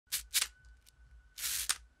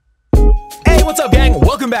Hey, what's up, gang?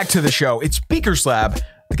 Welcome back to the show. It's Beaker Slab.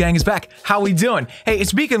 The gang is back. How we doing? Hey,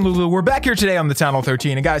 it's Beak and Lulu. We're back here today on the Town Hall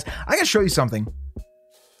 13. And guys, I gotta show you something.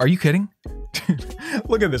 Are you kidding?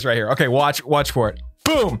 Look at this right here. Okay, watch for it.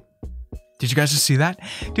 Boom. Did you guys just see that?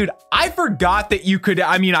 Dude, I forgot that you could,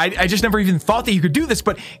 I just never even thought that you could do this,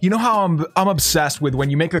 but you know how I'm obsessed with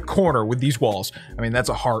when you make a corner with these walls. I mean, that's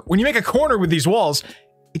a heart. When you make a corner with these walls,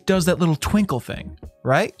 it does that little twinkle thing,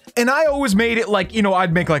 right? And I always made it like, you know,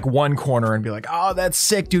 I'd make like one corner and be like, oh, that's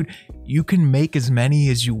sick, dude. You can make as many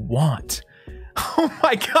as you want. Oh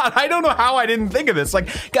my God, I don't know how I didn't think of this.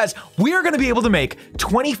 Like, guys, we are gonna be able to make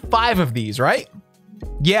 25 of these, right?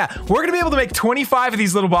 Yeah, we're gonna be able to make 25 of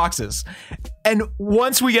these little boxes. And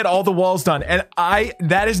once we get all the walls done, and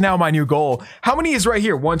that is now my new goal. How many is right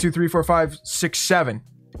here? 1, 2, 3, 4, 5, 6, 7.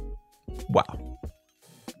 Wow.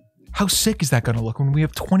 How sick is that gonna look when we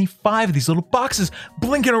have 25 of these little boxes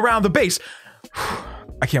blinking around the base?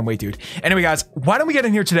 I can't wait, dude. Anyway, guys, why don't we get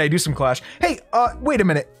in here today, do some Clash? Hey, wait a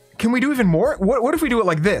minute. Can we do even more? What if we do it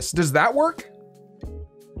like this? Does that work?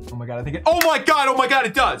 Oh my God, I think it, oh my God,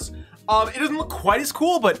 it does. It doesn't look quite as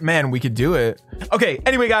cool, but man, we could do it. Okay,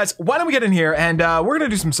 anyway, guys, why don't we get in here and we're gonna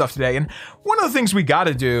do some stuff today. And one of the things we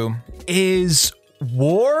gotta do is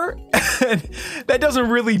war. That doesn't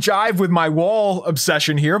really jive with my wall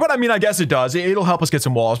obsession here, but I mean, I guess it does. It'll help us get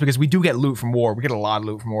some walls because we do get loot from war. We get a lot of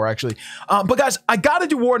loot from war, actually. But guys, I gotta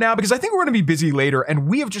do war now because I think we're gonna be busy later and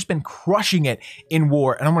we have just been crushing it in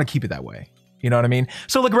war and I'm gonna keep it that way. You know what I mean?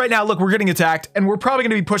 So look, right now, look, we're getting attacked and we're probably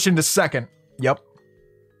gonna be pushed into second. Yep.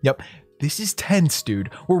 This is tense,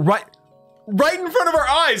 dude. We're right in front of our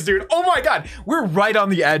eyes, dude. Oh my God. We're right on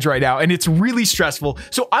the edge right now and it's really stressful.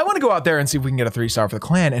 So I want to go out there and see if we can get a 3-star for the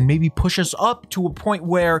clan and maybe push us up to a point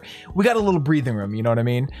where we got a little breathing room. You know what I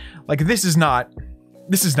mean? Like this is not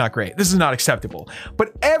great. This is not acceptable,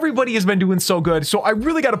 but everybody has been doing so good. So I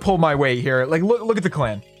really got to pull my weight here. Like, look at the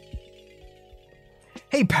clan.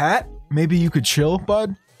 Hey, Pat, maybe you could chill,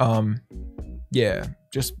 bud. Yeah,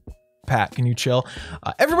 just Pat, can you chill?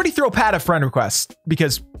 Everybody throw Pat a friend request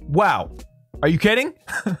because, wow. Are you kidding?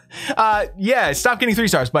 Yeah, stop getting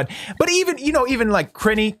 3-stars, but even, you know, even like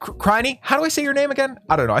Criney, how do I say your name again?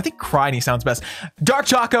 I don't know. I think Criney sounds best. Dark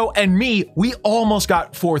Choco and me, we almost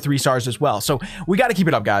got 4 3-stars as well. So we got to keep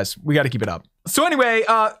it up, guys. We got to keep it up. So anyway,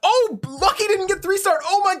 oh, Lucky didn't get 3-star.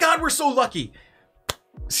 Oh my God, we're so lucky.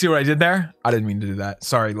 See what I did there? I didn't mean to do that.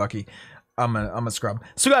 Sorry, Lucky. I'm a scrub.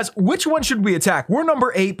 So guys, which one should we attack? We're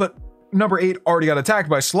number 8, but number 8 already got attacked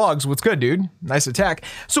by slugs. What's good, dude? Nice attack.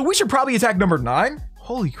 So we should probably attack number 9.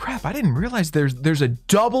 Holy crap, I didn't realize there's a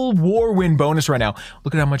double war win bonus right now.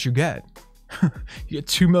 Look at how much you get. You get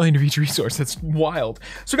 2 million of each resource. That's wild.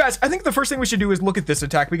 So guys, I think the first thing we should do is look at this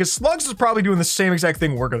attack because slugs is probably doing the same exact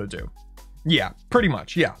thing we're gonna do. Yeah, pretty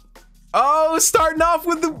much, yeah. Oh, starting off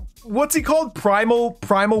with the, what's he called? Primal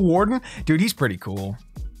Warden? Dude, he's pretty cool.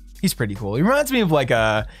 He's pretty cool. He reminds me of like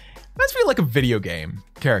a video game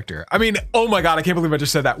character. I mean, oh my God, I can't believe I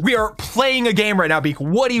just said that. We are playing a game right now, Beak.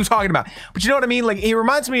 What are you talking about? But you know what I mean? Like, he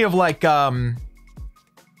reminds me of like, I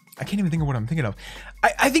can't even think of what I'm thinking of.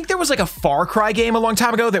 I think there was like a Far Cry game a long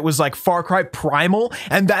time ago that was like Far Cry Primal.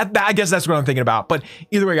 And that I guess that's what I'm thinking about. But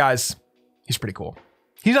either way, guys, he's pretty cool.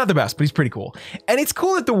 He's not the best, but he's pretty cool. And it's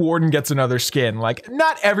cool that the Warden gets another skin. Like,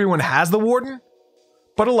 not everyone has the Warden,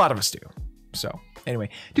 but a lot of us do. So anyway,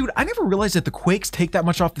 dude, I never realized that the Quakes take that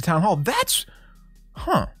much off the Town Hall. That's,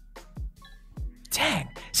 huh. Dang.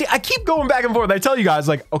 See, I keep going back and forth. I tell you guys,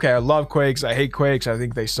 like, okay, I love Quakes. I hate Quakes. I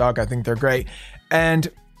think they suck. I think they're great. And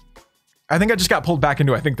I think I just got pulled back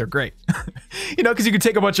into I think they're great. You know, because you could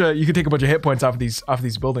take a bunch of hit points off of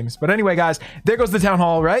these buildings. But anyway, guys, there goes the Town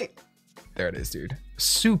Hall, right? There it is, dude.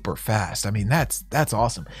 Super fast. I mean, that's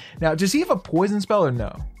awesome. Now, does he have a poison spell or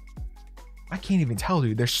no? I can't even tell,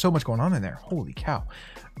 dude. There's so much going on in there. Holy cow.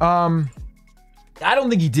 I don't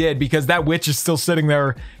think he did because that witch is still sitting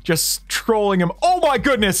there just trolling him. Oh my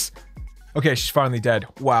goodness. Okay, she's finally dead.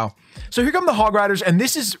 Wow. So here come the Hog Riders, and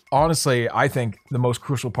this is honestly, I think, the most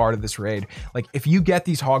crucial part of this raid. Like, if you get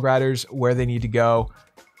these Hog Riders where they need to go.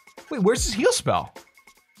 Wait, where's his heal spell?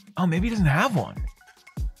 Oh, maybe he doesn't have one.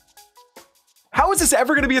 How is this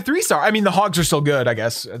ever going to be a 3-star? I mean, the hogs are still good, I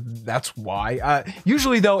guess. That's why.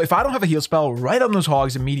 Usually, though, if I don't have a heal spell right on those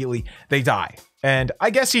hogs immediately, they die. And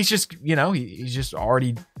I guess he's just, you know, he just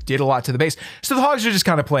already did a lot to the base. So the hogs are just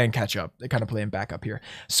kind of playing catch up. They're kind of playing back up here.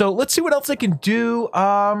 So let's see what else they can do.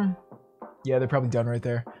 Yeah, they're probably done right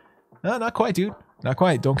there. No, not quite, dude. Not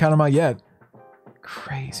quite. Don't count them out yet.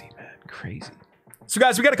 Crazy, man. Crazy. So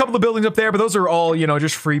guys, we got a couple of buildings up there, but those are all, you know,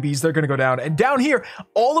 just freebies. They're going to go down. And down here,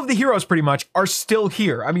 all of the heroes pretty much are still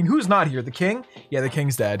here. I mean, who's not here? The king? Yeah, the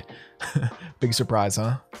king's dead. Big surprise,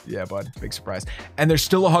 huh? Yeah, bud. Big surprise. And there's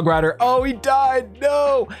still a Hug Rider. Oh, he died.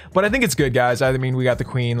 No. But I think it's good, guys. I mean, we got the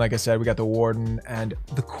Queen. Like I said, we got the Warden and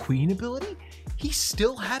the Queen ability. He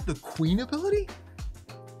still had the Queen ability?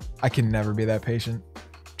 I can never be that patient.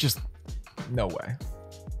 Just no way.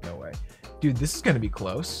 No way. Dude, this is going to be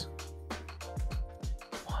close.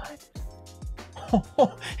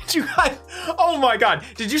 What? Did you guys? Oh my God.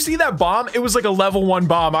 Did you see that bomb? It was like a level 1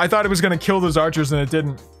 bomb. I thought it was going to kill those archers and it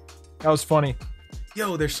didn't. That was funny.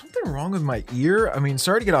 Yo, there's something wrong with my ear. I mean,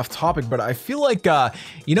 sorry to get off topic, but I feel like,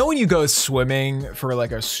 you know, when you go swimming for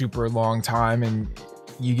like a super long time and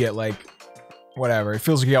you get like, whatever, it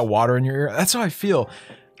feels like you got water in your ear. That's how I feel.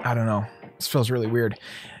 I don't know. This feels really weird.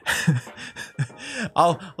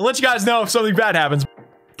 I'll let you guys know if something bad happens.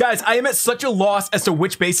 Guys, I am at such a loss as to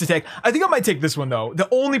which base to take. I think I might take this one though. The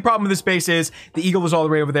only problem with this base is the eagle is all the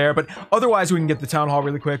way over there, but otherwise we can get the town hall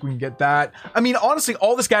really quick. We can get that. I mean, honestly,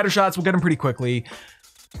 all the scatter shots, we'll get them pretty quickly.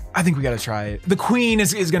 I think we got to try it. The queen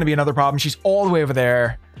is going to be another problem. She's all the way over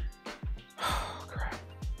there. Oh, crap.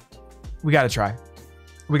 We got to try.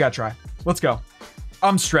 We got to try. Let's go.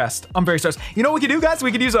 I'm stressed. I'm very stressed. You know what we could do, guys?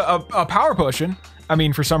 We could use a power potion. I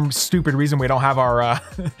mean, for some stupid reason, we don't have our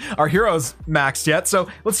our heroes maxed yet. So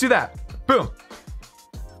let's do that. Boom.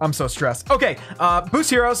 I'm so stressed. Okay, boost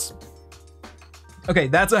heroes. Okay,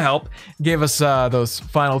 that's a help. Gave us those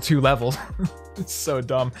final 2 levels. It's so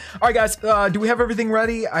dumb. All right, guys, do we have everything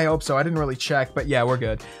ready? I hope so. I didn't really check, but yeah, we're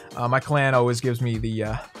good. My clan always gives me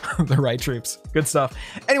the the right troops. Good stuff.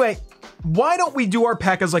 Anyway, why don't we do our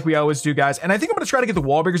P.E.K.K.A.s like we always do, guys? And I think I'm going to try to get the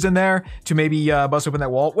wall breakers in there to maybe bust open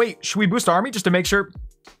that wall. Wait, should we boost army just to make sure?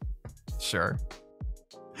 Sure.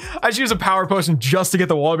 I should use a power potion just to get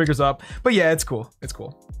the wall breakers up. But yeah, it's cool. It's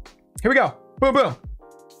cool. Here we go. Boom, boom.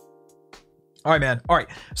 All right, man. All right.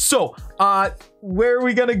 So, where are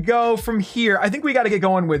we going to go from here? I think we got to get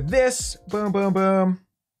going with this. Boom, boom, boom.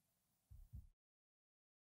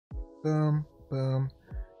 Boom, boom.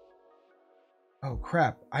 Oh,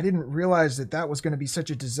 crap. I didn't realize that that was going to be such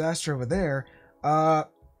a disaster over there. How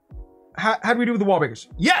do we do with the wall breakers?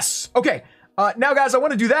 Yes! Okay. Now, guys, I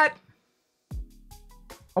want to do that.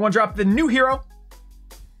 I want to drop the new hero.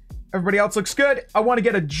 Everybody else looks good. I want to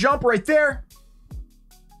get a jump right there.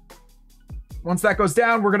 Once that goes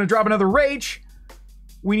down, we're going to drop another rage.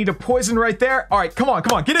 We need a poison right there. All right, come on,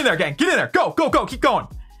 come on. Get in there, gang. Get in there. Go, go, go. Keep going.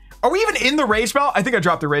 Are we even in the rage spell? I think I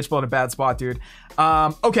dropped the rage spell in a bad spot, dude.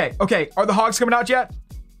 Okay, okay. Are the hogs coming out yet?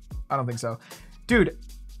 I don't think so. Dude,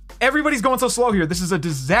 everybody's going so slow here. This is a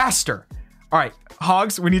disaster. All right,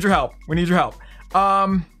 hogs, we need your help. We need your help.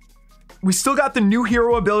 We still got the new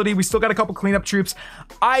hero ability. We still got a couple cleanup troops.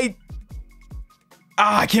 I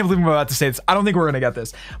can't believe I'm about to say this. I don't think we're going to get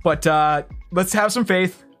this. But let's have some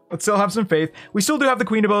faith. Let's still have some faith. We still do have the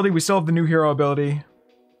queen ability. We still have the new hero ability.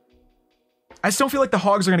 I still feel like the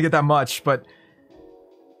hogs are going to get that much, but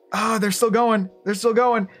they're still going. They're still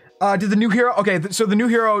going. Did the new hero? Okay, so the new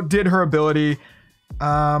hero did her ability.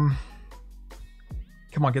 Come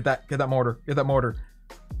on, get that mortar. Get that mortar.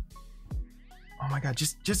 Oh my god,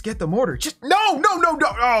 just get the mortar. Just no.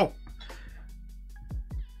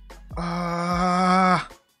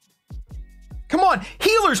 Come on,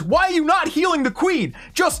 healers, why are you not healing the queen?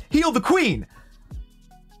 Just heal the queen.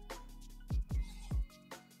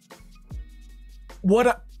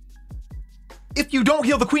 If you don't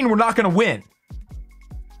heal the queen, we're not gonna win.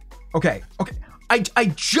 Okay.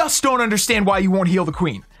 I just don't understand why you won't heal the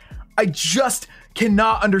queen. I just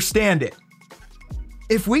cannot understand it.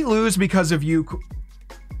 If we lose because of you...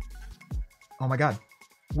 Oh my god.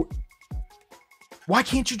 Why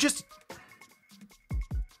can't you just...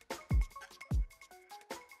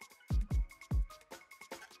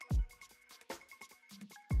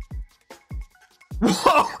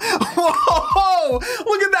 Whoa!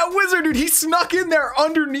 Look at that wizard, dude. He snuck in there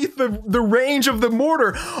underneath the range of the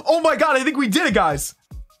mortar. Oh my god, I think we did it, guys.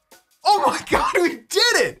 Oh my god, we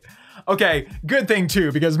did it! Okay, good thing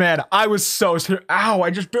too, because man, I was so... Ow, I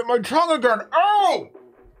just bit my tongue again. Ow!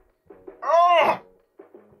 Oh!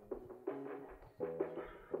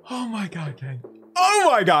 Oh my god, gang. Oh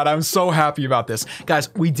my god, I'm so happy about this.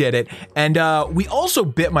 Guys, we did it. And we also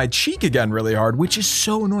bit my cheek again really hard, which is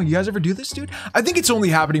so annoying. You guys ever do this, dude? I think it's only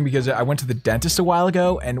happening because I went to the dentist a while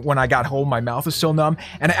ago, and when I got home, my mouth was still numb,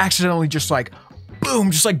 and I accidentally just like,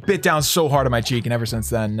 boom, just like bit down so hard on my cheek, and ever since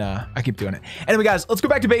then, I keep doing it. Anyway, guys, let's go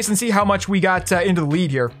back to base and see how much we got into the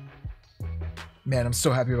lead here. Man, I'm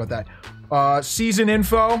so happy about that. Season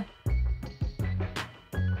info.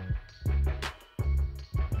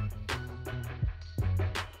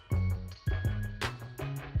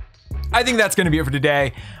 I think that's going to be it for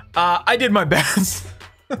today. I did my best.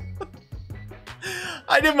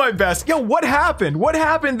 I did my best. Yo, what happened? What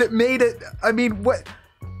happened that made it? I mean, what?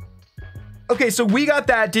 Okay, so we got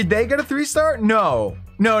that. Did they get a 3-star? No.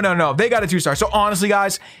 No. They got a 2-star. So honestly,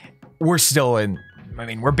 guys, we're still in. I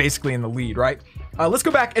mean, we're basically in the lead, right? Let's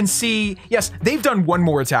go back and see. Yes, they've done one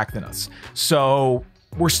more attack than us. So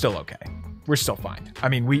we're still okay. We're still fine. I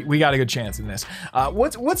mean, we got a good chance in this.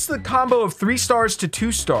 What's the combo of 3 stars to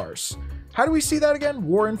 2 stars? How do we see that again?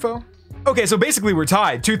 War info? Okay, so basically we're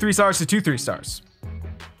tied. 2 3-stars to 2 3-stars.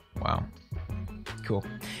 Wow. Cool.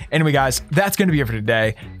 Anyway, guys, that's going to be it for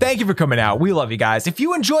today. Thank you for coming out. We love you guys. If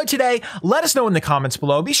you enjoyed today, let us know in the comments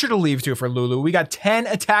below. Be sure to leave 2 for Lulu. We got 10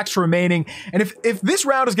 attacks remaining. And if this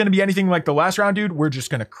round is going to be anything like the last round, dude, we're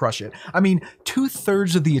just going to crush it. I mean,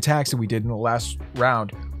 2/3 of the attacks that we did in the last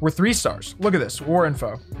round were 3 stars. Look at this. War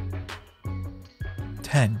info.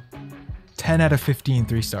 10 out of 15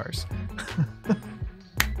 3 stars.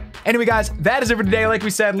 Anyway, guys, that is it for today. Like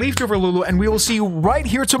we said, leave 2 for Lulu, and we will see you right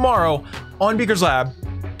here tomorrow on Beaker's Lab.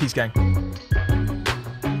 Peace, gang.